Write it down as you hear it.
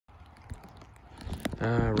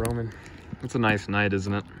Roman, it's a nice night,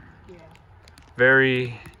 isn't it? Yeah.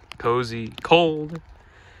 Very cozy, cold,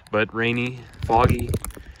 but rainy, foggy.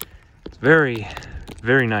 It's very,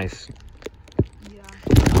 very nice. Yeah.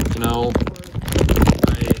 You know,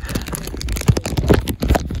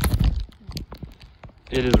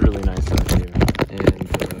 it is really nice out here, and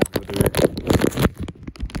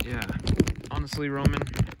yeah, honestly, Roman.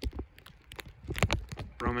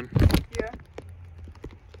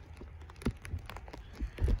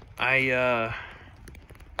 Yeah.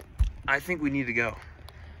 I think we need to go.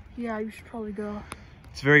 Yeah, you should probably go.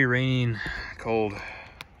 It's very rainy and cold.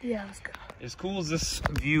 Yeah, let's go. As cool as this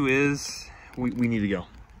view is, we need to go. All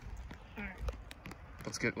right.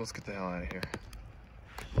 Let's get the hell out of here.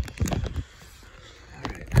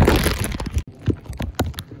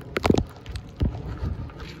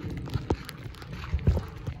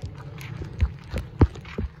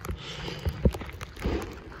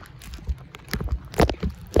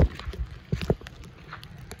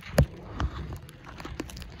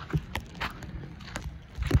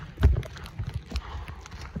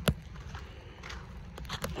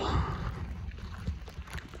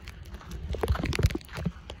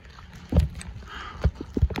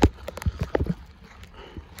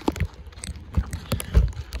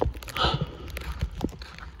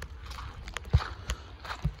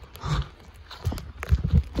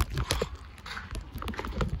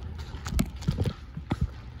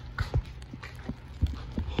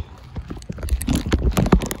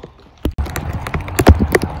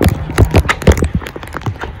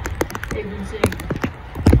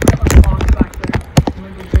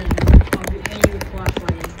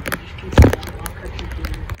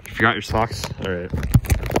 Got your socks? All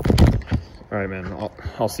right, man.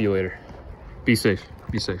 I'll see you later. Be safe.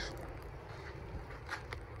 Be safe.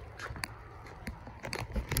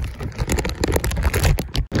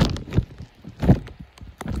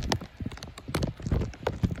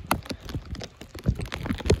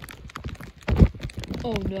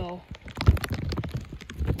 Oh no.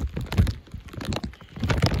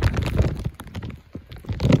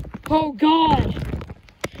 Oh God.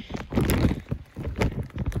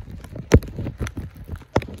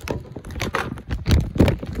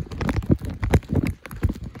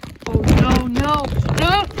 No!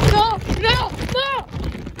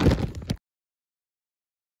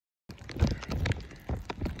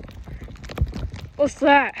 What's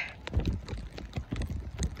that?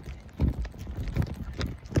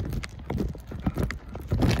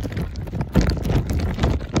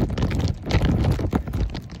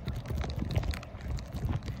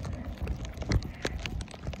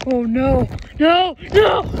 Oh no! No!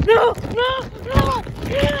 No! No! No! No!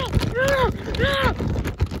 No! No! No!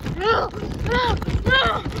 No! No!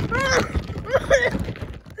 No!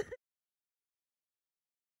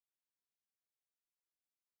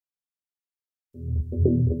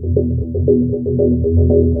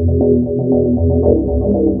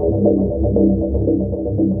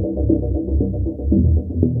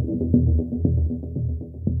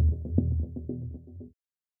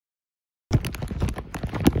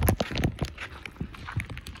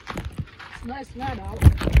 It's nice night out.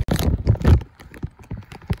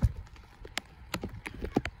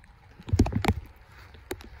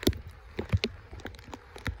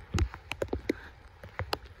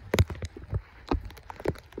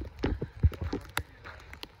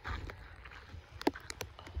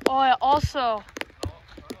 Oh, yeah, also,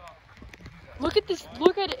 look at this,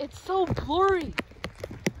 look at it, it's so blurry.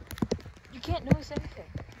 You can't notice anything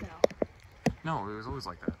now. No, it was always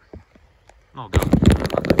like that. No, go.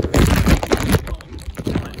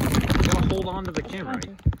 You gotta hold on to the camera,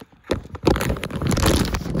 right?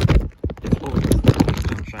 It's always the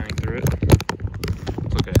sun shining through it.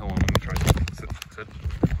 It's okay, hold on, let me try to sit.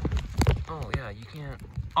 Oh, yeah, you can't.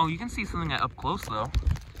 Oh, you can see something up close, though.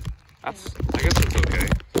 I guess it's okay.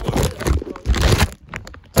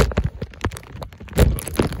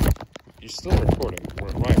 You're still recording.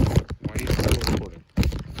 Why are you still recording?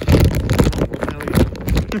 What the hell are you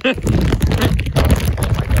doing? Oh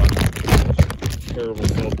my god. Terrible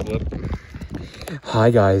failed clip. Hi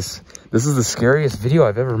guys. This is the scariest video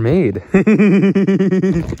I've ever made.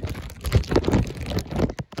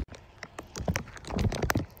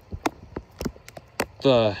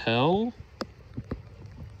 The hell?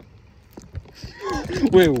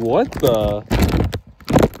 Wait, what the?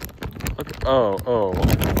 Okay. Oh.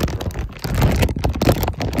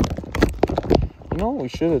 You know what we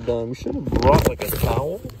should have done? We should have brought like a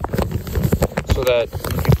towel so that we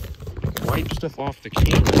could wipe stuff off the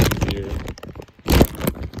camera easier.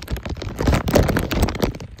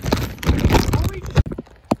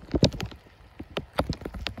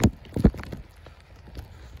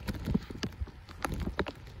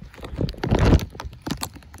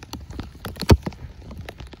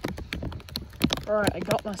 Alright, I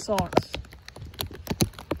got my socks.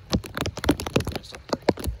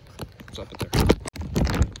 Stop it there.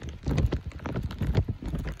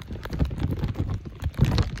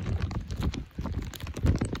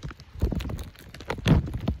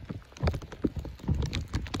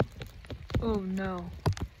 Oh no.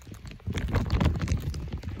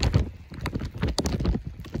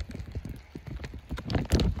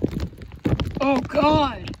 Oh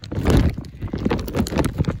God!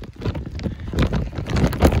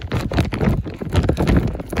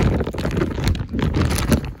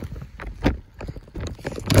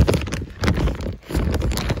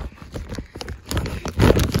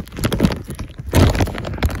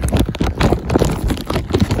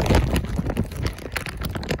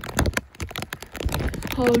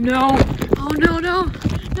 Oh no! Oh no no!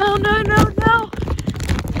 No no no no!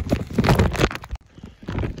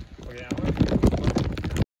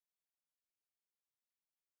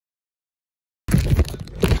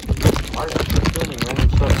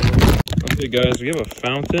 Okay guys, we have a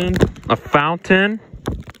fountain. A fountain?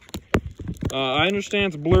 I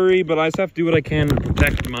understand it's blurry, but I just have to do what I can to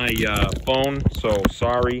protect my phone, so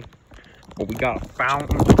sorry. But we got a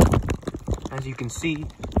fountain, as you can see.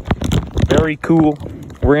 Very cool.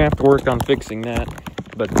 We're gonna have to work on fixing that.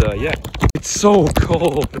 But yeah, it's so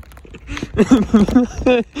cold.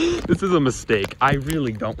 This is a mistake. I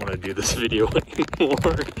really don't want to do this video anymore.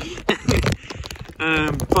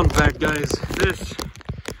 Fun fact, guys. This,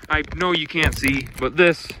 I know you can't see, but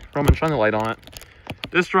this, Roman, shine the light on it.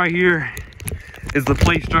 This right here is the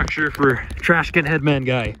play structure for Trash Can Headman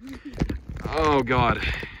Guy. Oh God.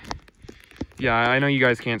 Yeah, I know you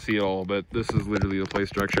guys can't see it all, but this is literally the play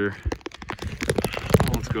structure.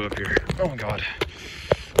 Oh, let's go up here. Oh my God.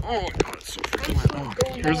 Oh my God, it's so freaking wet.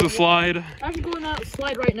 Oh, here's the slide. I'm going that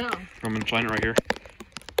slide right now. I'm gonna shine it right here.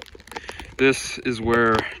 This is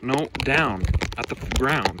where, no, down at the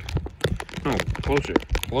ground. No, closer,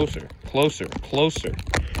 closer, closer, closer.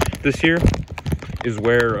 This here is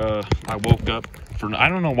where I woke up. I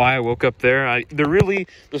don't know why I woke up there. The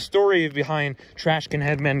story behind Trash Can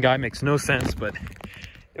Headman Guy makes no sense, but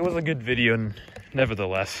it was a good video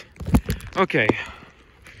nevertheless. Okay.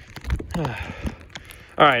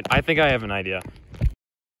 All right, I think I have an idea.